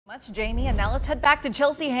Much, Jamie, and now let's head back to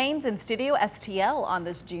Chelsea Haynes in Studio STL on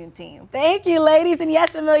this Juneteenth. Thank you, ladies, and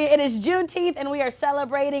yes, Amelia, it is Juneteenth, and we are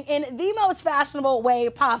celebrating in the most fashionable way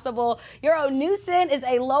possible. Yoro Newson is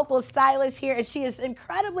a local stylist here, and she is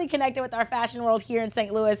incredibly connected with our fashion world here in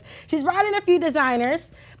St. Louis. She's brought in a few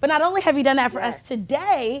designers, but not only have you done that for us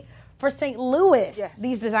today, for St. Louis,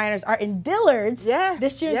 these designers are in Dillard's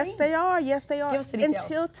this Juneteenth. Yes, they are. Yes, they are. Give us the details.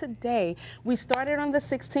 Until today. We started on the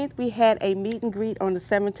 16th. We had a meet and greet on the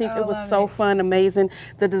 17th. Oh, it was so fun, amazing.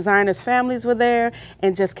 The designers' families were there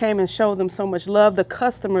and just came and showed them so much love. The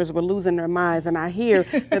customers were losing their minds, and I hear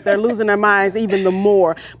that they're losing their minds even the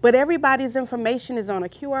more. But everybody's information is on a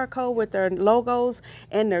QR code with their logos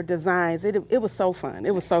and their designs. It was so fun.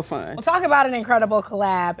 It was so fun. We'll talk about an incredible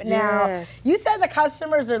collab. Now, you said the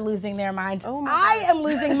customers are losing their minds. Oh my I am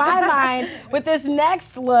losing my mind with this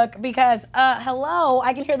next look because, hello,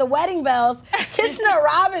 I can hear the wedding bells. Kishna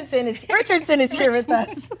Richardson is here with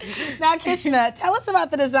us. Now, Kishna, tell us about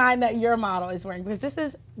the design that your model is wearing, because this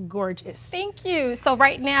is gorgeous. Thank you. So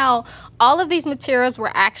right now, all of these materials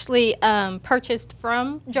were actually purchased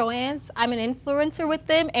from Joann's. I'm an influencer with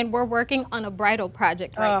them, and we're working on a bridal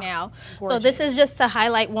project right now. Gorgeous. So this is just to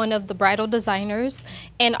highlight one of the bridal designers,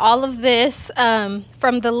 and all of this,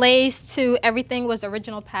 from the lace to everything, was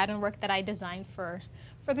original pattern work that I designed for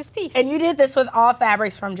this piece. And you did this with all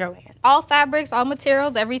fabrics from Joann's? All fabrics, all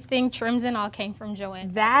materials, everything, trims and all came from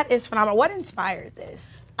Joann's. That is phenomenal. What inspired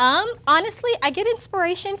this? Honestly, I get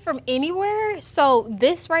inspiration from anywhere. So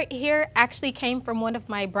this right here actually came from one of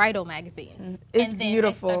my bridal magazines. It's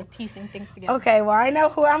beautiful. I started piecing things together. Okay, well, I know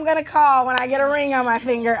who I'm gonna call when I get a ring on my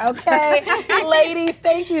finger, okay? Ladies,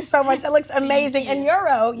 thank you so much. That looks amazing. And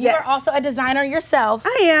Yoro, you are also a designer yourself.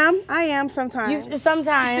 I am sometimes.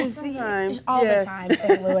 Sometimes. All the time,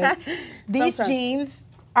 St. Louis. These jeans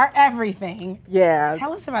are everything. Yeah.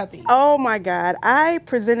 Tell us about these. Oh my God. I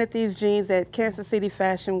presented these jeans at Kansas City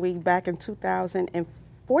Fashion Week back in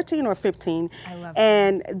 2014 or 15. I love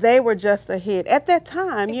and they were just a hit. At that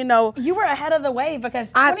time, you know. You were ahead of the wave because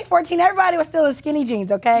 2014, everybody was still in skinny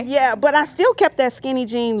jeans, okay? Yeah, but I still kept that skinny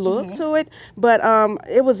jean look to it, but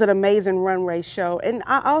it was an amazing runway show. And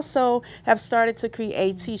I also have started to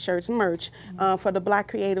create t-shirts, merch, for the Black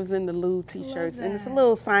creatives in the Louvre t-shirts. And it's a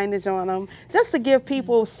little signage on them, just to give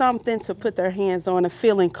people something to put their hands on and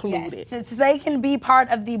feel included. Yes, so they can be part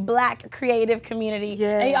of the Black creative community.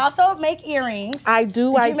 Yes. And you also make earrings. I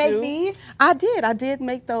do. Did you make these? I did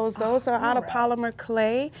make those. Those are out of polymer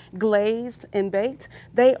clay, glazed and baked.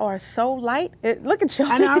 They are so light. Look at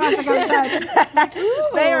Chelsea. I know, I'm not gonna touch.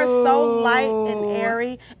 They are so light and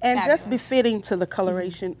airy and just befitting to the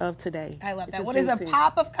coloration of today. I love that. What is a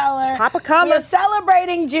pop of color? Pop of color. We are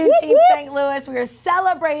celebrating Juneteenth, St. Louis. We are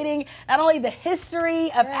celebrating not only the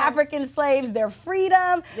history of African slaves, their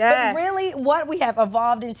freedom, but really what we have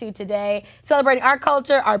evolved into today. Celebrating our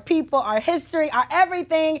culture, our people, our history, our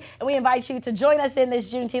everything. And we invite you to join us in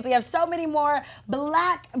this Juneteenth. We have so many more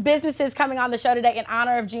Black businesses coming on the show today in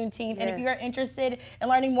honor of Juneteenth. And if you are interested in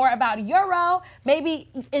learning more about Yoro, maybe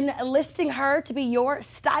in enlisting her to be your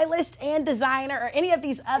stylist and designer, or any of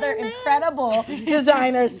these other incredible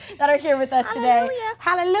designers that are here with us today.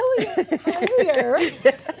 Hallelujah.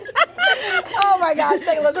 Hallelujah. Oh my gosh,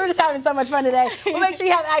 St. Louis, we're just having so much fun today. We'll make sure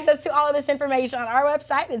you have access to all of this information on our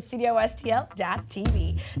website at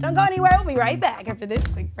studiostl.tv. Don't go anywhere. We'll be right back after this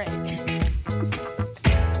quick break.